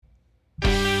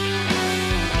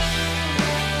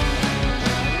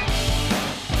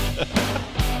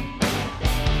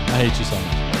hate you so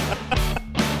much.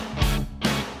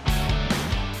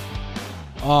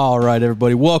 All right,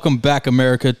 everybody. Welcome back,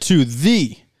 America, to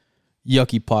the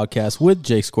Yuckie podcast with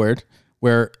Jake Squared,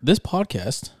 where this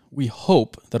podcast, we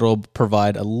hope that it'll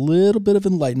provide a little bit of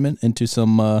enlightenment into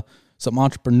some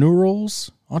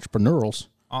entrepreneurs in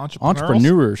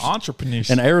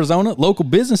Arizona, local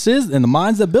businesses, and the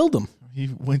minds that build them.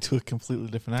 He went to a completely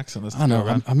different accent this time. I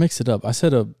know. I mixed it up. I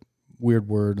said a weird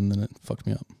word, and then it fucked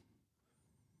me up.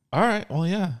 All right. Well,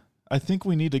 yeah. I think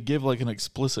we need to give like an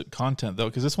explicit content though,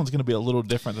 because this one's going to be a little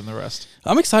different than the rest.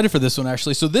 I'm excited for this one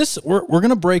actually. So we're going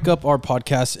to break up our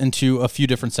podcast into a few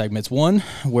different segments. One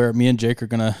where me and Jake are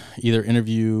going to either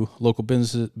interview local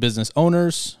business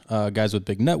owners, guys with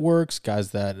big networks,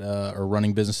 guys that are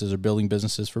running businesses or building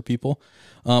businesses for people.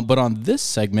 But on this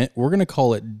segment, we're going to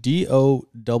call it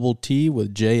DOTT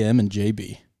with JM and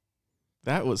JB.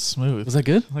 That was smooth. Was that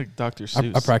good? Like Dr.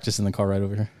 Seuss. I practiced in the car right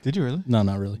over here. Did you really? No,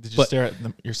 not really. Did you stare at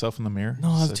yourself in the mirror? No,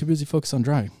 I was too busy focused on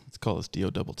driving. Let's call this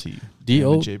DOTT.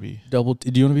 JB. Double T.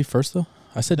 Do you want to be first though?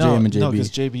 I said JM and JB. No, because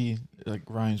JB like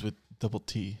rhymes with double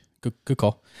T. Good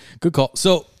call.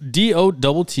 So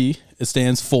DOTT, it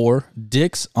stands for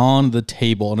Dicks on the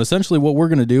Table. And essentially what we're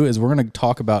going to do is we're going to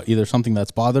talk about either something that's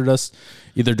bothered us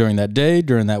either during that day,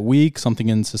 during that week, something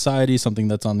in society, something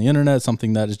that's on the internet,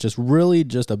 something that is just really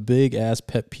just a big ass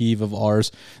pet peeve of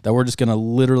ours that we're just going to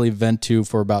literally vent to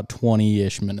for about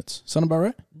 20-ish minutes. Sound about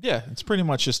right? Yeah, it's pretty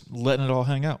much just letting it all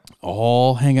hang out.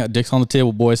 All hang out. Dicks on the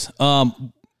table, boys.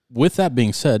 With that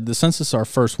being said, since this is our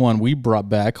first one, we brought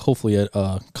back, hopefully,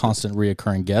 a constant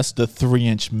reoccurring guest. The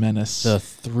 3-inch menace. The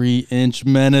 3-inch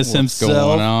menace himself. What's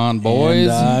going on, boys?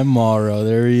 Andy Morrow.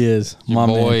 There he is. Your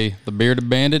boy, the Bearded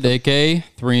Bandit, a.k.a.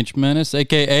 3-inch menace,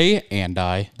 a.k.a.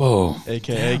 Andy. Boom.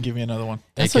 A.k.a. Give me another one.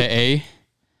 A.k.a.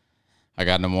 I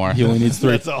got no more. He only needs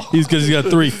 3. That's all. He's got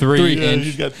 3 inch.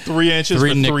 He's got 3 inches three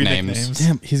for nicknames. 3 nicknames.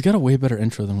 Damn, he's got a way better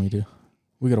intro than we do.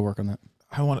 We got to work on that.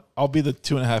 I'll be the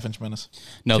 2.5-inch menace.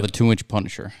 No, the 2-inch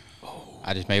Punisher.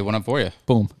 I just made one up for you.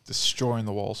 Boom. Destroying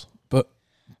the walls. But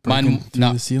mine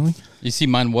through the ceiling? You see,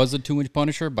 mine was a 2-inch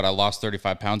Punisher, but I lost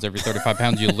 35 pounds. Every 35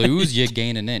 pounds you lose, you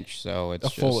gain an inch. So it's a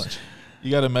full inch.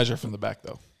 You got to measure from the back,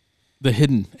 though. The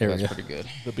hidden area. That's pretty good.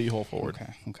 The beehole forward.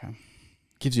 Okay.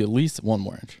 Gives you at least 1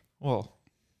 more inch. Well,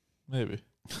 maybe.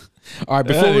 All right,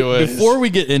 before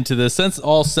we get into this, since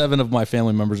all 7 of my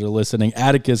family members are listening,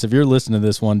 Atticus, if you're listening to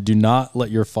this one, do not let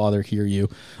your father hear you.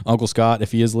 Uncle Scott,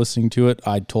 if he is listening to it,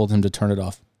 I told him to turn it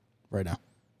off right now.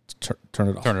 Turn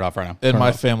it off. Turn it off right now. And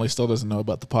my family still doesn't know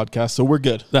about the podcast, so we're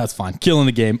good. That's fine. Killing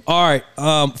the game. All right.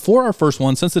 For our first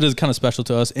one, since it is kind of special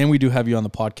to us, and we do have you on the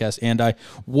podcast,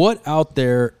 what out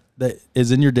there that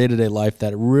is in your day-to-day life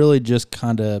that really just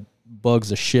kind of bugs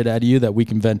the shit out of you that we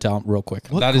can vent out real quick?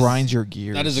 What grinds your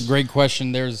gears? That is a great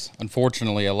question. There's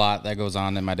unfortunately a lot that goes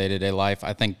on in my day-to-day life.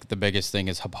 I think the biggest thing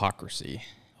is hypocrisy.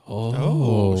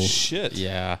 Oh shit.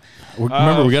 Yeah.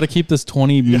 Remember, we got to keep this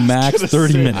 20 max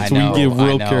 30 minutes. I know, we can get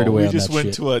real carried away we on just that went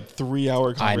shit. to a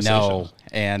 3-hour conversation. I know.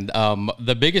 And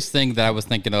the biggest thing that I was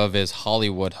thinking of is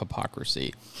Hollywood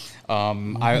hypocrisy.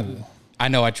 I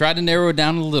know I tried to narrow it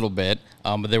down a little bit,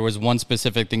 but there was one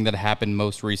specific thing that happened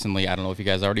most recently. I don't know if you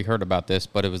guys already heard about this,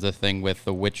 but it was the thing with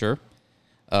The Witcher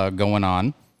going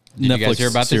on. Did Netflix you guys hear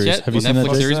about series. this yet? Have you seen Netflix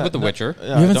that? series with The Witcher. Yeah,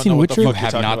 You haven't seen Witcher? You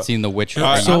have not seen The Witcher?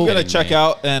 All right, I'm going to check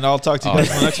out, and I'll talk to you guys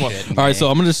on the next one. All right, so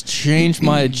I'm going to just change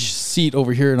my seat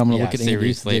over here, and I'm going to look at Andy.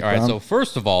 Seriously. All right, so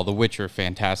first of all, The Witcher,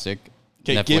 fantastic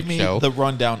Netflix give me show. the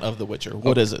rundown of The Witcher.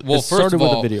 What is it? Well, It started first of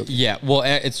with a all, video game. yeah. Well,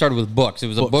 it started with books. It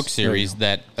was a book series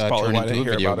that probably turned why I into didn't a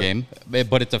hear video about game.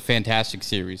 But it's a fantastic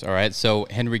series. All right. So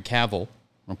Henry Cavill,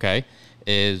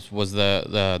 was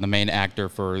the main actor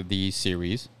for the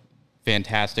series.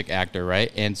 Fantastic actor,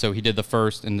 right? And so he did the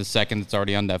first and the second. It's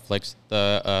already on Netflix.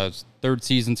 The third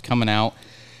season's coming out.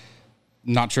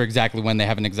 Not sure exactly when. They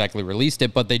haven't exactly released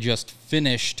it, but they just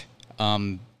finished.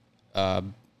 They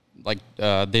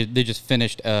just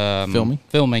finished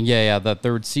filming. Yeah, the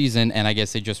third season, and I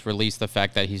guess they just released the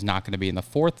fact that he's not going to be in the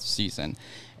 4th season,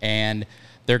 and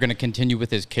they're going to continue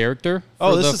with his character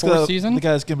for the 4th season. The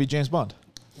guy that's going to be James Bond.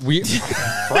 We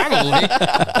probably.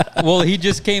 Well, he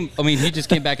just came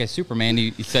back as Superman.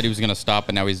 He said he was going to stop,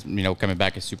 and now he's coming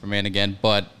back as Superman again.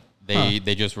 But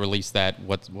they just released that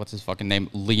what's his fucking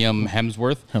name? Liam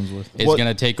Hemsworth is going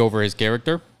to take over his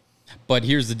character. But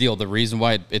here's the deal: the reason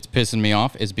why it's pissing me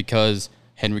off is because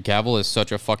Henry Cavill is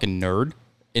such a fucking nerd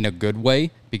in a good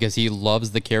way because he loves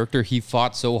the character. He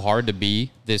fought so hard to be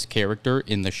this character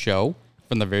in the show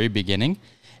from the very beginning,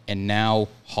 and now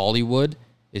Hollywood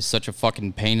is such a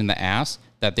fucking pain in the ass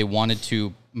that they wanted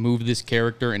to move this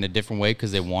character in a different way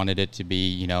because they wanted it to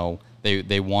be,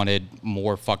 they wanted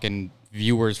more fucking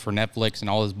viewers for Netflix and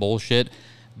all this bullshit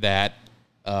that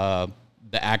the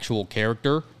actual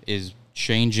character is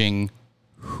changing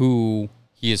who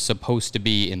he is supposed to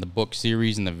be in the book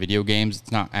series and the video games.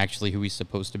 It's not actually who he's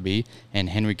supposed to be. And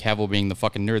Henry Cavill, being the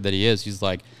fucking nerd that he is, he's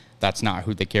like, that's not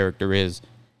who the character is.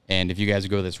 And if you guys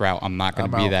go this route, I'm not going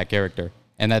to be that character.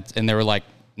 And they were like,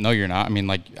 no, you're not. I mean,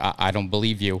 like, I don't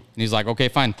believe you. And he's like, okay,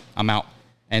 fine, I'm out.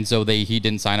 And so he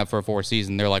didn't sign up for a 4th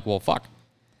season. They're like, well, fuck.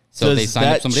 So they signed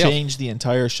up somebody else. Does that change the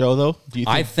entire show, though? Do you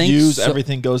think I think views, so.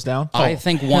 everything goes down? I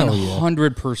think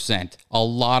 100%. A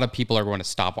lot of people are going to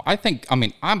stop.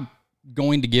 I'm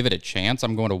going to give it a chance.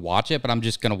 I'm going to watch it, but I'm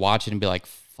just going to watch it and be like,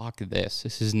 fuck this.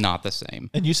 This is not the same.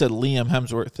 And you said Liam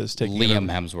Hemsworth is taking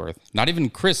Hemsworth. Not even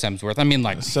Chris Hemsworth. I mean,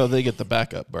 like... So they get the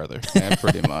backup, brother. Yeah,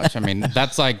 pretty much. I mean,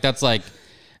 that's like...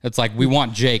 It's like we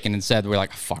want Jake, and instead we're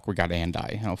like, fuck, we got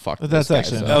Andy. Oh, fuck. That's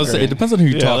actually... It depends on who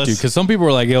you talk to, because some people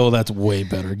are like, yo, that's way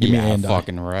better. Give me Andy.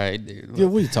 Fucking right, dude. Yeah,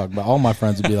 what are you talking about? All my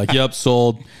friends would be like, yep,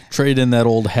 sold. Trade in that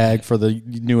old hag for the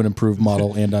new and improved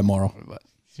model, Andy Morrow.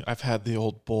 I've had the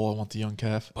old bull. I want the young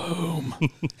calf. Boom.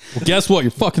 Well, guess what?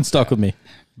 You're fucking stuck with me.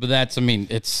 But that's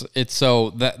so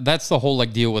that's the whole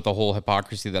like deal with the whole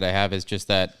hypocrisy that I have is just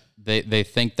that they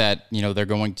think that, they're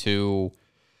going to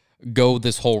go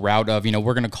this whole route of,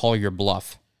 we're going to call your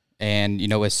bluff. And,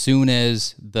 as soon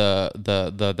as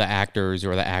the actors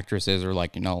or the actresses are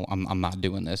like, I'm not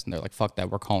doing this. And they're like, fuck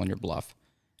that. We're calling your bluff.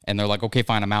 And they're like, okay,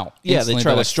 fine, I'm out. Yeah, Instantly, they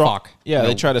try to like, strong. fuck. Yeah,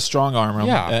 they try to strong arm him.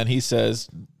 Yeah. And he says,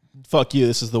 fuck you.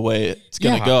 This is the way it's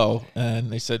going to go. And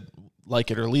they said,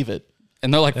 like it or leave it.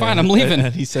 And they're like, fine, I'm leaving.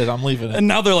 And he said, I'm leaving it. And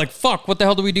now they're like, fuck, what the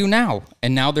hell do we do now?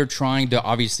 And now they're trying to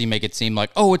obviously make it seem like,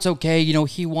 oh, it's okay.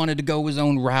 He wanted to go his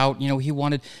own route.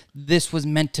 This was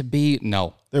meant to be.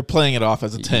 No. They're playing it off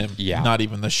as it's him. Yeah. Not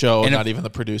even the show, not even the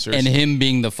producers. And him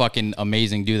being the fucking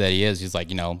amazing dude that he is, he's like,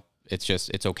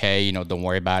 it's okay. Don't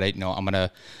worry about it. I'm going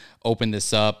to open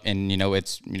this up and,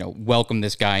 welcome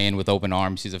this guy in with open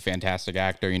arms. He's a fantastic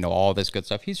actor, all this good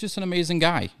stuff. He's just an amazing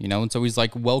guy, and so he's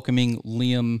like welcoming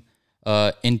Liam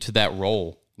into that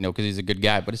role, because he's a good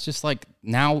guy. But it's just like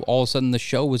now all of a sudden the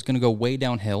show is going to go way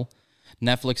downhill.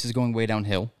 Netflix is going way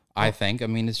downhill, I think. I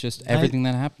mean, it's just everything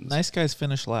that happens. Nice guys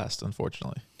finish last,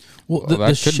 unfortunately. Well,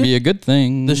 that could be a good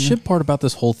thing. The shit part about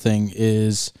this whole thing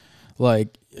is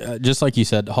like, just like you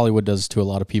said, Hollywood does to a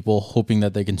lot of people, hoping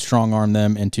that they can strong arm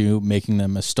them into making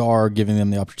them a star, giving them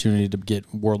the opportunity to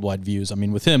get worldwide views. I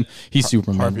mean, with him, he's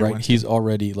Superman, Harvey right? Weinstein. He's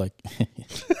already like,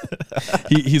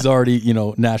 he's already,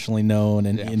 nationally known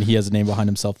and he has a name behind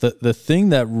himself. The thing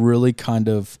that really kind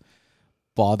of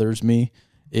bothers me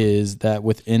is that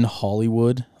within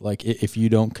Hollywood, like if you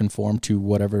don't conform to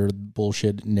whatever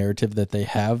bullshit narrative that they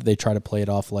have, they try to play it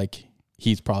off like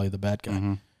he's probably the bad guy.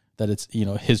 Mm-hmm. That it's,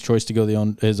 his choice to go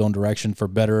his own direction for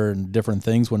better and different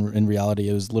things, when in reality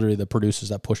it was literally the producers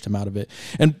that pushed him out of it.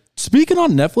 And speaking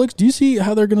on Netflix, do you see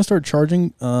how they're going to start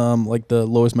charging like the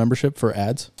lowest membership for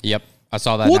ads? Yep. I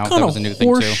saw that. What now. kind That of was a new thing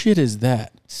horse too. shit is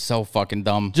that? So fucking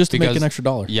dumb. Just to make an extra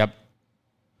 $1. Yep.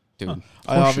 Dude.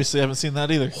 I obviously haven't seen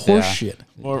that either. Horse shit.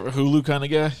 More a Hulu kind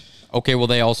of guy. Okay, well,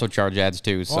 they also charge ads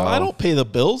too. So Well, I don't pay the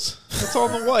bills. That's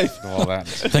on the wife. Well, that.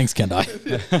 Thanks, Kendai.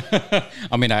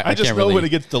 I mean, I just can't know really. when it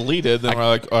gets deleted, then we're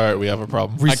like, all right, we have a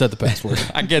problem. Reset the password.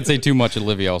 I can't say too much.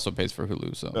 Olivia also pays for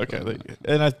Hulu, so Okay,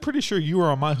 and I'm pretty sure you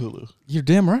are on my Hulu. You're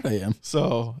damn right I am.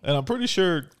 So, and I'm pretty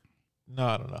sure. No,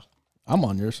 I don't know. I'm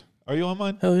on yours. Are you on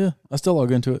mine? Hell yeah. I still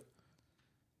log into it.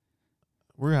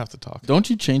 We're gonna have to talk. Don't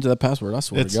you change that password. I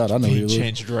swear It's to God, I know where you live.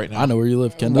 changed right now. I know where you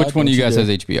live, Kendai. Which one of you Don't guys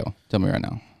do? has HBO? Tell me right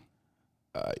now.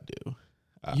 I do.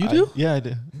 You do? Yeah, I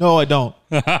do. No, I don't.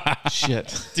 Shit.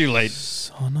 Too late.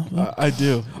 Son of a... I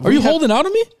do. Are you holding out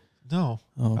on me? No,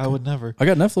 Oh, okay. I would never. I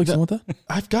got Netflix. You want that?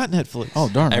 I've got Netflix. Oh,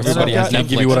 darn. Everybody I has can't Netflix.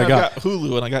 give you what I And got. I've got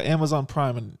Hulu, and I got Amazon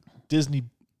Prime and Disney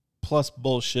Plus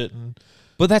bullshit, and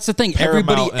But that's the thing.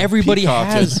 Paramount and Everybody Peacock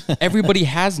has everybody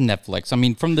has Netflix. I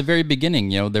mean, from the very beginning,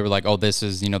 they were like, "Oh, this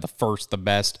is the first, the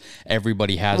best."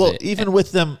 Everybody has it. even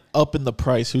with them up in the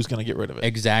price, who's going to get rid of it?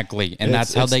 Exactly, and It's-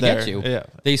 that's how it's they get there. you. Yeah.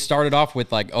 They started off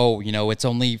with like, "Oh, it's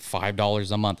only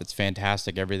 $5 a month. It's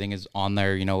fantastic. Everything is on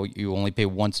there. You only pay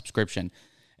one subscription,"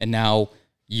 and now.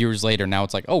 Years later, now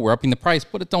it's like, oh, we're upping the price,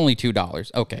 but it's only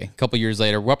 $2. Okay. A couple years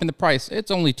later, we're upping the price.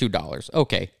 It's only $2.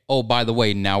 Okay. Oh, by the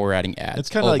way, now we're adding ads. It's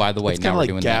kind of by the way, now we're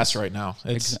doing gas this. right now.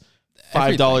 It's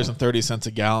Everything. $5.30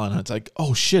 a gallon. And it's like,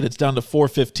 oh shit, it's down to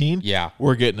 $4.15. Yeah.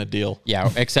 We're getting a deal. Yeah,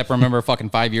 except remember fucking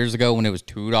 5 years ago when it was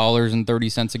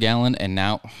 $2.30 a gallon, and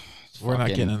now We're not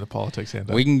getting into politics,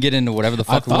 Andy. we can get into whatever the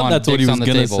I fuck we thought want. that's what he Dicks was on the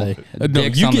going to table. say. No,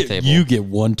 Dicks on the table. you get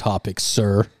one topic,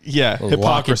 sir. Yeah, Lock it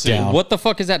hypocrisy. down. What the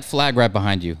fuck is that flag right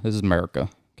behind you? This is America.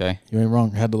 Okay. You ain't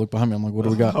wrong. I had to look behind me. I'm like, what do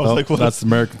we got? I was like, what? That's the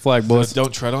American flag, boys.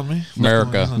 Don't tread on me.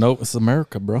 America. Nope, it's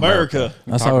America, bro. America.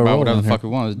 That's Talk how I about roll whatever in the here. fuck we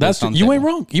want. That's you ain't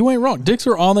wrong. You ain't wrong. Dicks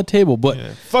are on the table, but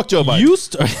Yeah. Fuck Joe Biden.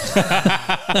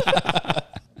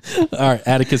 All right,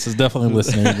 Atticus is definitely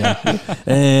listening again,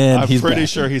 and I'm he's pretty back.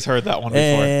 sure he's heard that one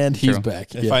before. And he's True.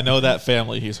 back. If Yeah. I know that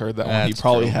family, he's heard that one. He That's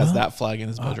probably true. has that flag in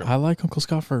his bedroom. I like Uncle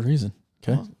Scott for a reason.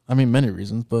 Okay, I mean many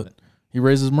reasons, but he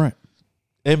raises them right.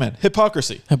 Amen.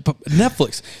 Hypocrisy.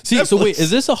 Netflix. See, so wait, is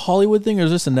this a Hollywood thing or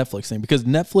is this a Netflix thing? Because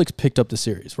Netflix picked up the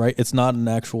series, right? It's not an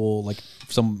actual like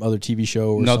some other TV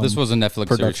show. Or No, some this was a Netflix series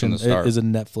production. from the start. It is a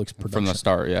Netflix production From the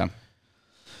start, yeah.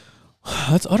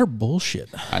 That's utter bullshit.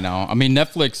 I know. I mean,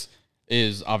 Netflix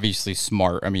is obviously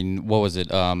smart. I mean, what was it?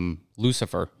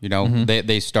 Lucifer. You know,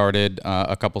 they started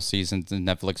a couple seasons and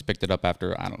Netflix picked it up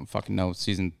after, I don't fucking know,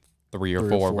 season 3 or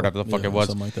 4, whatever the fuck Yeah, it was.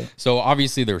 something like that. So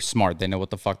obviously they're smart. They know what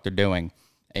the fuck they're doing.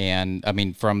 And I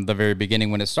mean, from the very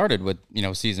beginning when it started with, you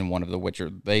know, season 1 of The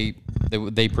Witcher, they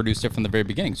produced it from the very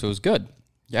beginning. So it was good.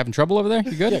 You having trouble over there?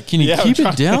 You good? Yeah, can you keep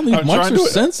it down? These mics are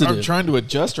sensitive. I'm trying to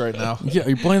adjust right now. Yeah, are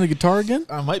you playing the guitar again?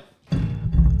 I might.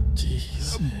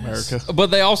 Jeez. America. But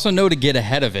they also know to get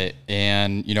ahead of it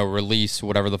and, you know, release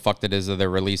whatever the fuck that is that they're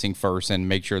releasing first and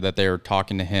make sure that they're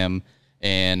talking to him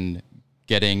and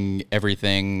getting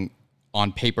everything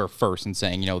on paper first and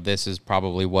saying, you know, this is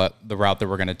probably what the route that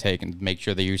we're going to take and make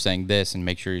sure that you're saying this and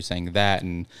make sure you're saying that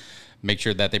and make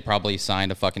sure that they probably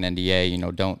signed a fucking NDA, you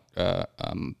know, don't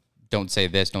say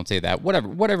this, don't say that,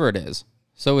 whatever it is.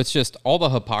 So it's just all the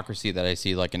hypocrisy that I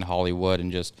see like in Hollywood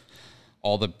and just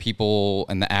all the people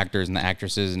and the actors and the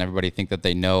actresses and everybody think that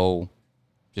they know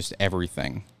just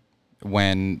everything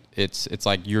when it's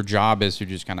like your job is to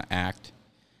just kind of act.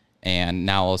 And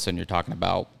now all of a sudden you're talking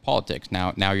about politics.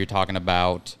 Now you're talking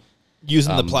about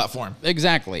Using the platform.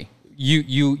 exactly.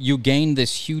 You gain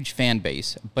this huge fan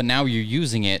base, but now you're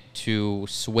using it to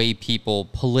sway people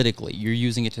politically. You're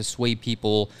using it to sway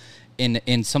people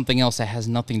in something else that has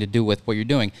nothing to do with what you're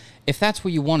doing. If that's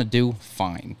what you want to do,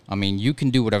 fine. I mean, you can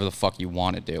do whatever the fuck you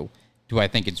want to do. Do I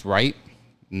think it's right?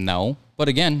 No. But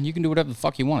again, you can do whatever the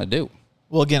fuck you want to do.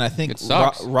 Well, again, I think It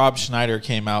sucks. Rob Schneider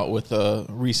came out with a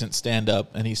recent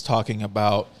stand-up, and he's talking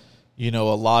about, you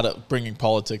know, a lot of bringing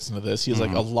politics into this. He's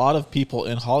like, a lot of people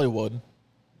in Hollywood,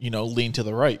 you know, lean to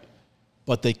the right,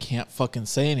 but they can't fucking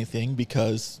say anything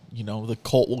because, you know, the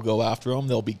cult will go after them.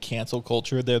 There'll be cancel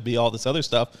culture. There'll be all this other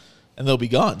stuff, and they'll be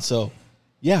gone. So,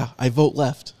 yeah, I vote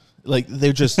left. Like,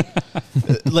 they're just,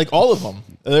 like, all of them.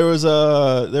 There was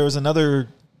another,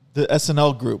 the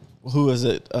SNL group. Who is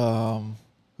it?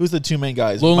 Who's the two main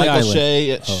guys? Lonely Michael Island.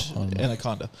 Shea,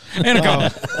 Anaconda.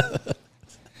 Anaconda.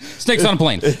 Snakes on a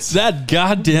plane. It's that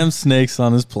goddamn snakes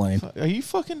on his plane. Are you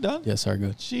fucking done? Yeah, sorry,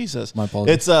 good. Jesus. My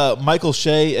apologies. It's Michael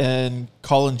Shea and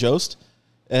Colin Jost,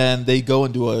 and they go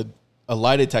and do a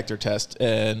lie detector test,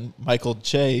 and Michael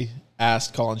Shea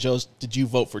asked Colin Jost, did you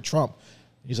vote for Trump?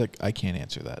 He's like, I can't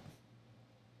answer that.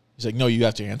 He's like, no, you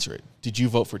have to answer it. Did you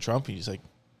vote for Trump? He's like,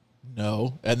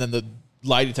 no. And then the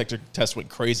lie detector test went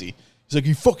crazy. He's like, are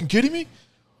you fucking kidding me?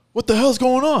 What the hell's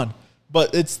going on?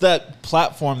 But it's that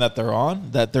platform that they're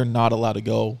on that they're not allowed to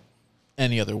go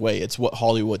any other way. It's what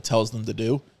Hollywood tells them to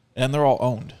do, and they're all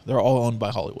owned. They're all owned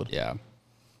by Hollywood. Yeah.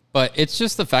 But it's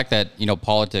just the fact that, you know,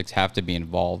 politics have to be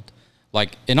involved.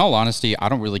 Like, in all honesty, I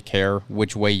don't really care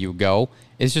which way you go.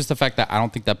 It's just the fact that I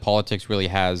don't think that politics really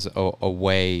has a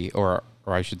way, or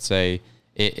I should say,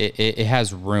 it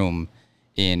has room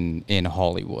in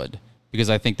Hollywood. Because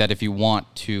I think that if you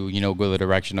want to, you know, go the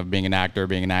direction of being an actor,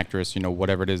 being an actress, you know,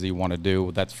 whatever it is that you want to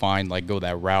do, that's fine. Like, go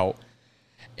that route.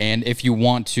 And if you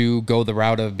want to go the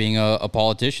route of being a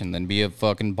politician, then be a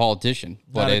fucking politician.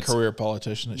 But Not a it's career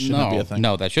politician. It shouldn't be a thing.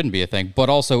 No, that shouldn't be a thing. But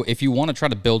also, if you want to try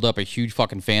to build up a huge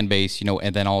fucking fan base, you know,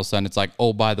 and then all of a sudden it's like,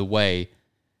 oh, by the way,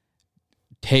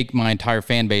 take my entire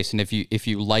fan base, and if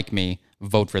you like me,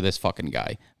 vote for this fucking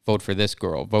guy, vote for this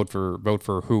girl, vote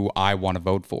for who I want to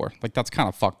vote for. Like, that's kind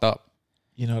of fucked up.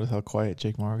 You notice how quiet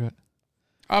Jake Morrow got?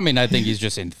 I mean, I think he's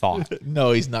just in thought.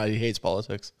 No, he's not. He hates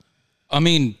politics. I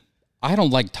mean, I don't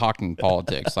like talking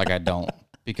politics. Like, I don't,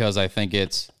 because I think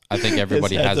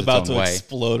everybody His has head's its about own to way.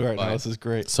 explode right now. But- This is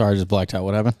great. Sorry, I just blacked out.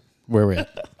 What happened? Where are we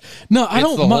at? No, I It's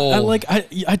don't. the whole-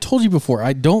 I told you before,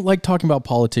 I don't like talking about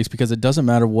politics because it doesn't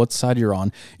matter what side you're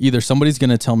on. Either somebody's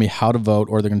going to tell me how to vote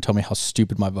or they're going to tell me how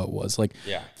stupid my vote was. Like,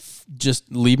 Yeah. just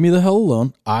leave me the hell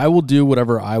alone. I will do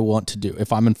whatever I want to do.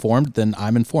 If I'm informed, then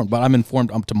I'm informed. But I'm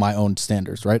informed up to my own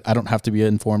standards, right? I don't have to be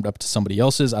informed up to somebody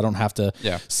else's. I don't have to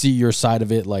Yeah. see your side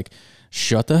of it. Like,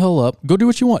 shut the hell up. Go do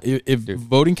what you want. If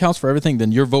voting counts for everything,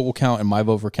 then your vote will count and my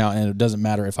vote will count. And it doesn't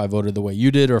matter if I voted the way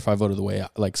you did or if I voted the way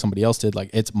like somebody else did. Like,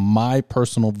 it's my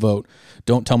personal vote.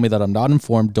 Don't tell me that I'm not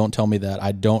informed. Don't tell me that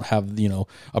I don't have,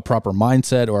 a proper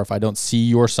mindset, or if I don't see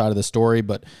your side of the story,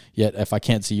 but yet if I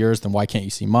can't see yours, then why can't you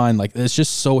see mine? Like, it's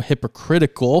just so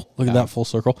hypocritical. Look at that full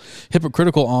circle.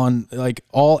 Hypocritical on like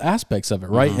all aspects of it,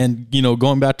 right? And,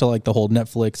 going back to like the whole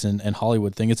Netflix and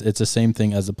Hollywood thing, it's the same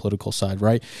thing as the political side,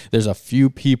 right? There's a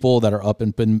few people that are up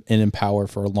and been in power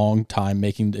for a long time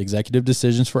making executive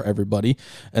decisions for everybody.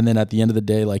 And then at the end of the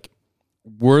day, like,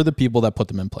 we're the people that put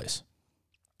them in place.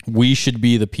 We should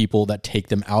be the people that take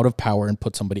them out of power and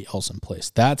put somebody else in place.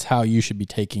 That's how you should be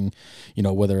taking,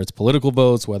 whether it's political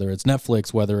votes, whether it's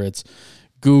Netflix, whether it's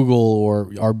Google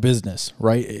or our business,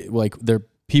 right? Like, they're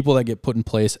people that get put in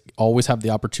place always have the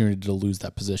opportunity to lose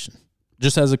that position.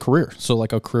 Just as a career. So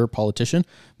like a career politician,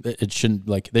 it shouldn't,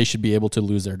 like, they should be able to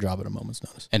lose their job at a moment's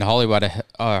notice. And Hollywood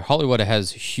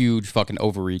has huge fucking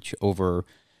overreach over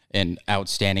an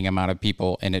outstanding amount of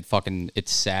people, and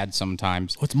it's sad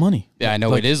sometimes. What's money? Yeah, I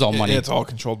know, it is all money. It's all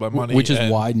controlled by money. Which is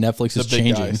why Netflix is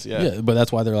changing. Guys, yeah. But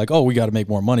that's why they're like, oh, we got to make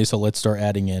more money, so let's start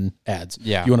adding in ads.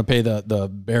 Yeah. You want to pay the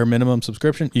bare minimum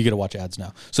subscription? You got to watch ads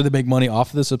now. So they make money off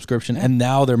of the subscription, and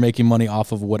now they're making money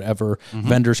off of whatever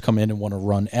vendors come in and want to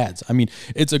run ads. I mean,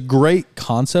 it's a great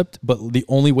concept, but the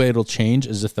only way it'll change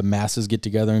is if the masses get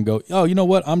together and go, oh, you know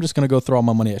what? I'm just going to go throw all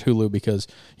my money at Hulu because,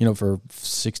 for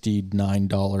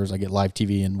 $69, I get live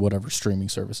TV and whatever streaming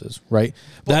services, right?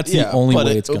 That's the only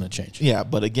way it's going to change. Yeah,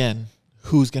 but again,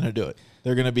 who's going to do it?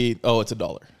 They're going to be, it's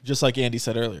 $1. Just like Andy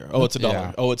said earlier. Oh, it's $1.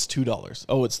 Yeah. Oh, it's $2.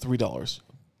 Oh, it's $3.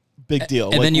 Big deal.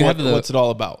 And like, then you have what's it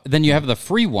all about? Then you have the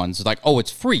free ones. It's like, oh,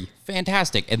 it's free.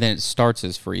 Fantastic. And then it starts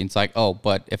as free. And it's like, oh,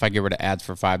 but if I get rid of ads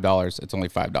for $5, it's only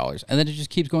 $5. And then it just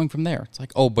keeps going from there. It's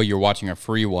like, oh, but you're watching a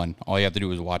free one. All you have to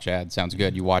do is watch ads. Sounds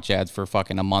good. You watch ads for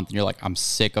fucking a month and you're like, I'm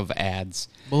sick of ads.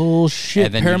 Bullshit.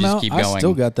 And then Paramount, you just keep going. I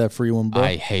still got that free one, bro.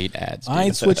 I hate ads, dude. I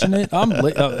ain't switching it. I'm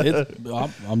late.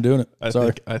 I'm doing it.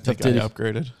 Sorry. I think I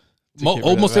upgraded.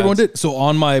 Almost everyone did. So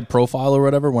on my profile or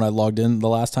whatever, when I logged in the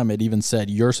last time, it even said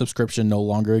your subscription no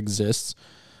longer exists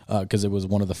because it was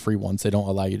one of the free ones. They don't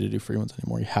allow you to do free ones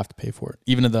anymore. You have to pay for it.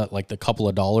 Even at the couple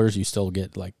of dollars, you still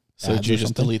get like. So did you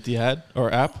just delete the ad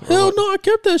or app? Hell no, I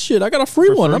kept that shit. I got a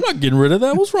free one. I'm not getting rid of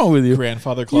that. What's wrong with you?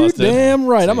 Grandfather clause. You damn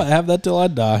right. I'm gonna have that till I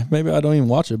die. Maybe I don't even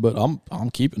watch it, but I'm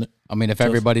keeping it. I mean, if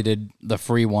everybody did the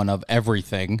free one of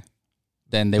everything,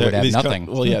 then they would have nothing.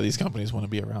 These companies want to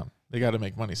be around. They got to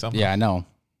make money somehow. Yeah, I know.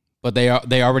 But they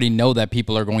already know that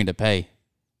people are going to pay.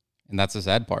 And that's the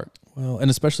sad part. Well,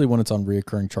 and especially when it's on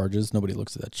reoccurring charges, nobody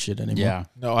looks at that shit anymore. Yeah.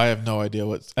 No, I have no idea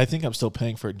I think I'm still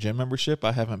paying for a gym membership.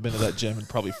 I haven't been to that gym in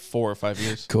probably 4 or 5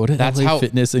 years. Go to LA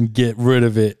Fitness and get rid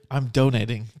of it. I'm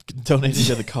donating to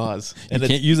the cause. And you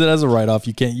can't use it as a write-off.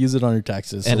 You can't use it on your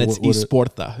taxes. And it's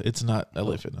eSporta. It's not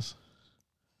LA Fitness.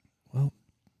 Well,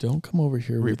 don't come over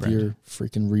here with your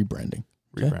freaking rebranding.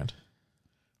 Okay? Rebrand.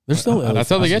 There's still that's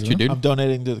how they get you, dude. I'm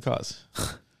donating to the cause.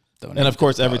 And of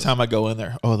course, every time I go in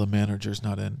there, the manager's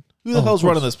not in. Who the hell's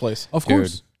running this place? Of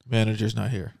course. Manager's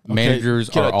not here. Okay. Managers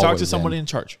Can are I talk always to somebody in. in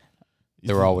charge?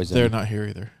 They're always They're in. not here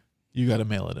either. You got to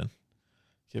mail it in.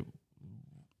 Okay.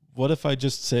 What if I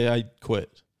just say I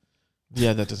quit?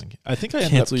 Yeah, that doesn't. I think I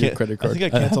cancel your credit card. I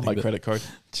think I canceled my credit card.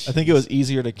 I think it was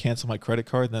easier to cancel my credit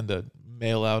card than to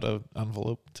mail out an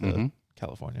envelope to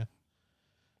California.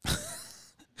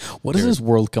 What is this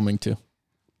world coming to?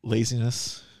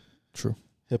 Laziness. True.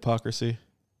 Hypocrisy.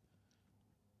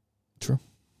 True.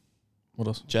 What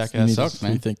else? Jackass. Sucks,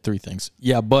 man. Three things.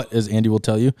 Yeah, but as Andy will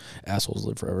tell you, assholes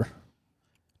live forever.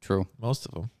 True. Most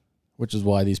of them. Which is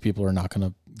why these people are not going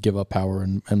to give up power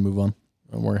and move on.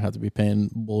 And we're going to have to be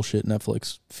paying bullshit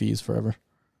Netflix fees forever.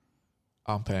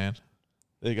 I'm paying.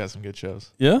 They got some good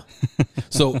shows. Yeah?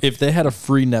 So if they had a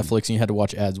free Netflix and you had to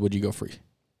watch ads, would you go free?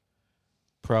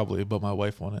 Probably, but my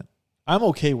wife won it. I'm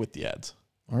okay with the ads.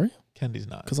 Are you? Kendi's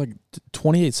not. Because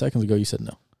 28 seconds ago you said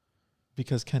no.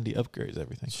 Because Kendi upgrades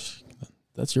everything.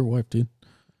 That's your wife, dude.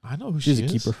 I know who She's she a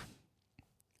is. keeper.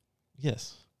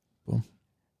 Yes. Boom.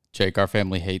 Jake, our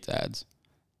family hates ads.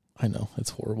 I know. It's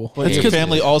horrible. But It's your 'cause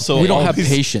family also we don't have always-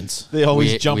 patience. They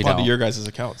always We jump onto don't. your guys'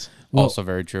 accounts. Well, Also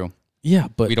very true. Yeah,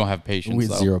 but We don't have patience, we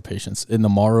have though. zero patience. In the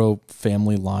Morrow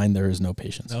family line, there is no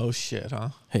patience. No shit, huh?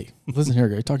 Hey, listen here,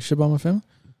 guy. You talking shit about my family?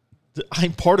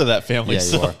 I'm part of that family. Yeah, you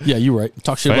so. are. Yeah, you right.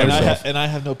 Talk shit about And yourself. I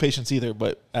have no patience either,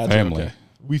 but ads Family. are okay.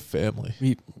 We family.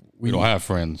 We don't have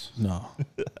friends. No.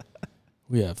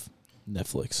 We have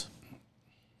Netflix.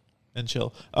 And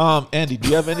chill. Andy, do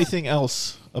you have anything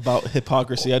else about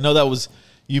hypocrisy? I know that was,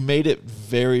 you made it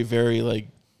very, very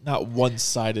not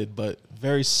one-sided, but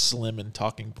very slim in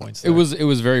talking points. It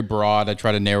was very broad. I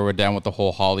try to narrow it down with the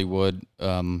whole Hollywood,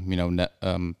 I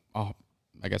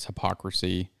guess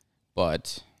hypocrisy,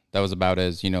 but that was about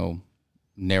as,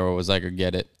 narrow as I could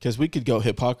get it. Because we could go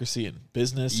hypocrisy in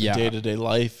business and day-to-day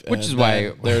life. Which is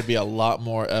why there would be a lot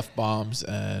more F-bombs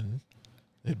and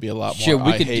it'd be a lot more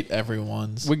I hate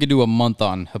everyone's. We could do a month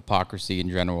on hypocrisy in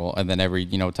general, and then every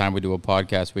time we do a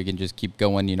podcast, we can just keep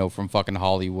going, from fucking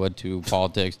Hollywood to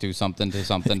politics to something to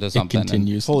something to something. It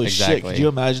continues. Holy shit. Could you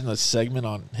imagine a segment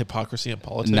on hypocrisy and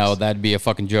politics? No, that'd be a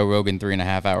fucking Joe Rogan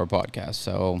 3.5 hour podcast.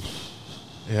 So...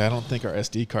 Yeah, I don't think our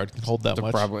SD card can hold that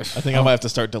much. Probably. I think I might have to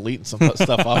start deleting some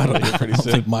stuff off of here pretty soon. I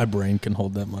don't think my brain can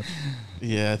hold that much.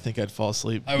 Yeah, I think I'd fall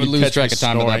asleep. I would lose track of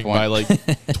time at that point. By like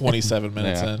 27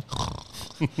 minutes in.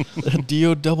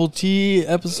 DOTT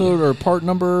episode or part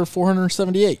number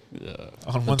 478.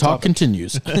 On the talk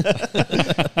continues.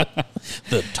 The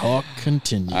talk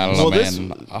continues. I don't know,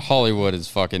 man. Hollywood is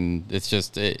fucking... It's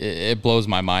just... It blows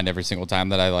my mind every single time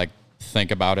that I,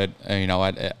 think about it.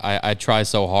 I try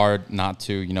so hard not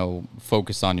to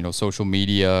focus on social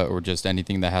media or just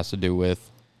anything that has to do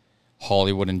with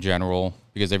Hollywood in general,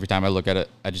 because every time I look at it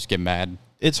I just get mad.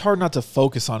 It's hard not to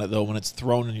focus on it though when it's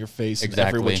thrown in your face in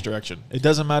every which direction. It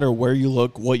doesn't matter where you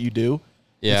look, what you do.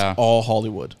 Yeah, it's all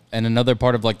Hollywood. And another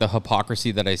part of the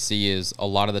hypocrisy that I see is a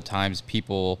lot of the times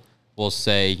people will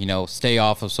say stay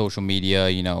off of social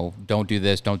media, don't do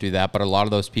this, don't do that, but a lot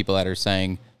of those people that are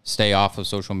saying stay off of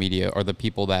social media are the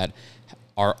people that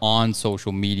are on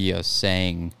social media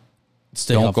saying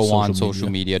don't go on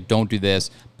social media, don't do this,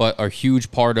 but a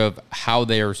huge part of how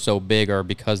they are so big are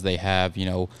because they have,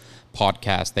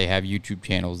 podcasts, they have YouTube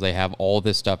channels, they have all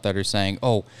this stuff that are saying,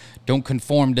 oh, don't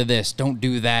conform to this, don't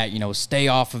do that, stay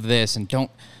off of this, and don't.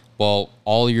 Well,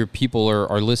 all your people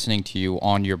are listening to you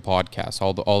on your podcast.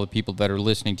 All the people that are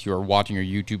listening to you or watching your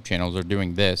YouTube channels are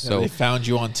doing this. So they found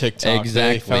you on TikTok.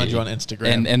 Exactly. They found you on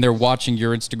Instagram. And they're watching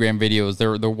your Instagram videos.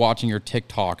 They're watching your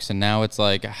TikToks. And now it's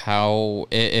like how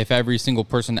if every single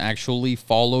person actually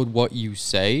followed what you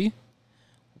say,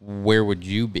 where would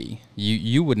you be?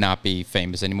 You would not be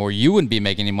famous anymore. You wouldn't be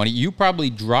making any money. You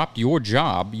probably dropped your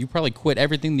job. You probably quit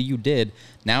everything that you did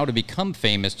now to become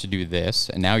famous to do this.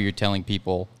 And now you're telling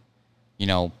people,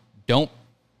 don't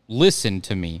listen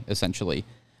to me, essentially.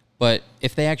 But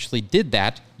if they actually did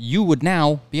that, you would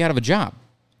now be out of a job.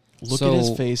 Look at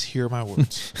his face, hear my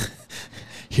words.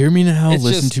 Hear me now,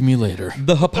 listen to me later.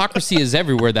 The hypocrisy is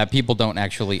everywhere that people don't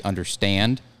actually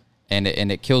understand. And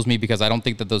it kills me because I don't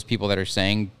think that those people that are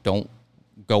saying don't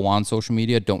go on social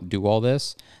media, don't do all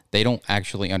this, they don't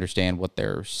actually understand what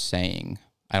they're saying,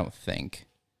 I don't think.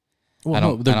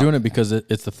 Well, they're doing it because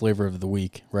it's the flavor of the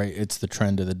week, right? It's the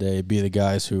trend of the day. Be the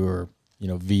guys who are,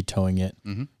 vetoing it.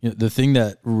 Mm-hmm. The thing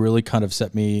that really kind of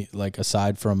set me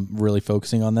aside from really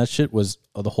focusing on that shit was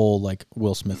the whole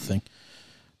Will Smith thing.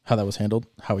 How that was handled,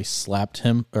 how he slapped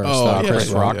him or slapped Chris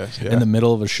Rock in the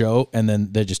middle of a show, and then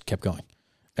they just kept going.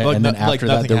 And then after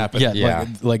that,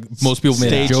 happened. Most people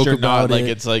made a joke about it.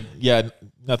 It's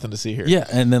nothing to see here. Yeah,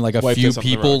 and then a few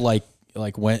people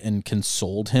went and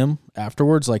consoled him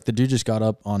afterwards. The dude just got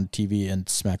up on TV and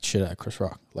smacked shit at Chris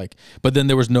Rock. But then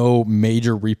there was no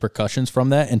major repercussions from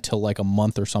that until a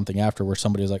month or something after, where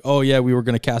somebody was like, "Oh yeah, we were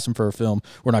going to cast him for a film.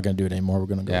 We're not going to do it anymore. We're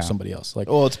going to go with somebody else."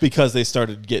 Well, it's because they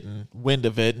started getting wind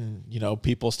of it, and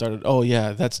people started, "Oh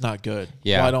yeah, that's not good.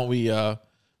 Yeah, why don't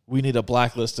we need to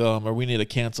blacklist him, or we need to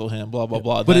cancel him, blah, blah,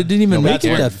 blah." But it didn't even make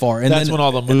it that far. And that's when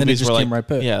all the movies were right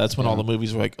back. Yeah, that's when all the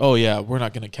movies were like, oh, yeah, we're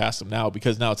not going to cast him now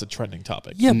because now it's a trending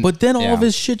topic. Yeah, but then all of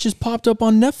his shit just popped up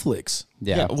on Netflix.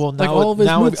 Yeah. Well, now all of his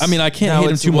movies. I mean, I can't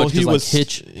hate him too much because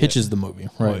Hitch is the movie,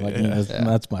 right?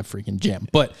 That's my freaking jam.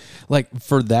 But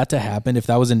for that to happen, if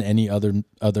that was in any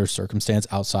other circumstance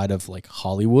outside of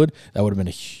Hollywood, that would have been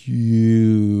a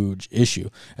huge issue.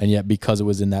 And yet, because it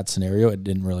was in that scenario, it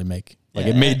didn't really make.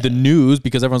 It made the news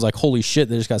because everyone's like, holy shit,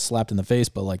 they just got slapped in the face.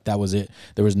 But that was it.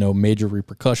 There was no major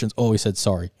repercussions. Oh, he said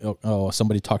sorry. Oh,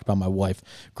 somebody talked about my wife.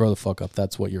 Grow the fuck up.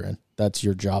 That's what you're in. That's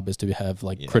your job, is to have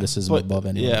criticism above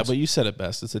anyone else. But you said it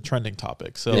best. It's a trending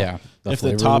topic. So if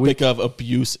the the topic of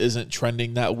abuse isn't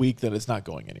trending that week, then it's not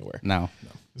going anywhere. No.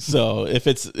 So if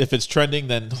it's trending,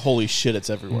 then holy shit, it's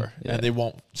everywhere. Yeah. And they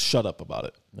won't shut up about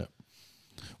it. Yeah.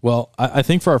 Well, I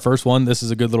think for our first one, this is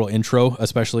a good little intro,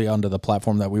 especially onto the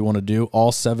platform that we want to do.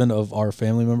 All 7 of our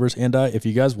family members and I, if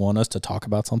you guys want us to talk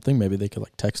about something, maybe they could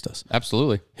text us.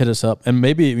 Absolutely. Hit us up. And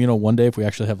maybe, one day if we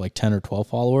actually have 10 or 12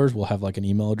 followers, we'll have an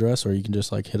email address, or you can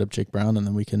just hit up Jake Brown and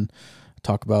then we can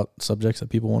talk about subjects that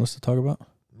people want us to talk about.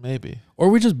 Maybe. Or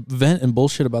we just vent and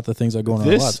bullshit about the things that go on in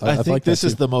our lives. I think this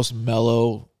is the most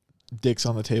mellow Dicks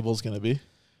on the Table is going to be.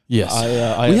 Yes.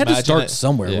 I we had to imagine start it-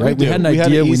 somewhere, Yeah, right? We had an to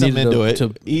idea. We ease them needed into it.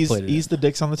 to Ease play it ease the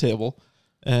dicks on the table,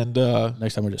 and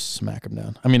Next time we just smack them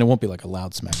down. I mean, it won't be like a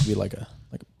loud smack. It'll be like a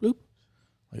bloop,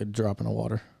 like a drop in the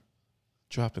water.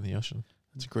 drop in the ocean.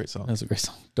 It's a great song. That's a great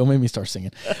song. Don't make me start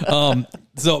singing.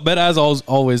 But as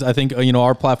always, I think,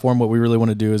 our platform, what we really want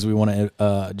to do is we want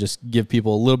to just give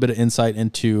people a little bit of insight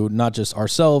into not just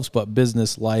ourselves, but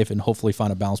business, life, and hopefully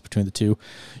find a balance between the two.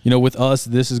 With us,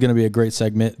 this is going to be a great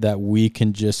segment that we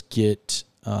can just get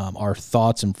our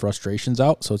thoughts and frustrations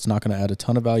out. So it's not going to add a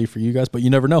ton of value for you guys, but you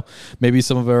never know. Maybe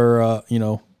some of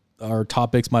our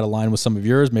topics might align with some of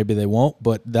yours. Maybe they won't,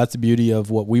 but that's the beauty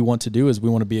of what we want to do is we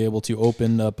want to be able to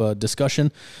open up a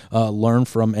discussion, learn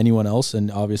from anyone else, and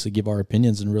obviously give our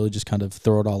opinions and really just kind of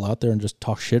throw it all out there and just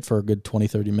talk shit for a good 20,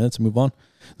 30 minutes and move on.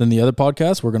 Then the other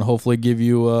podcast, we're going to hopefully give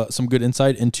you some good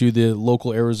insight into the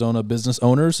local Arizona business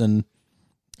owners and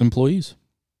employees.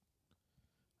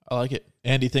 I like it.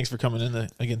 Andy, thanks for coming in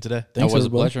again today. That was a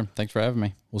everybody. pleasure. Thanks for having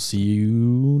me. We'll see you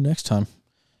next time.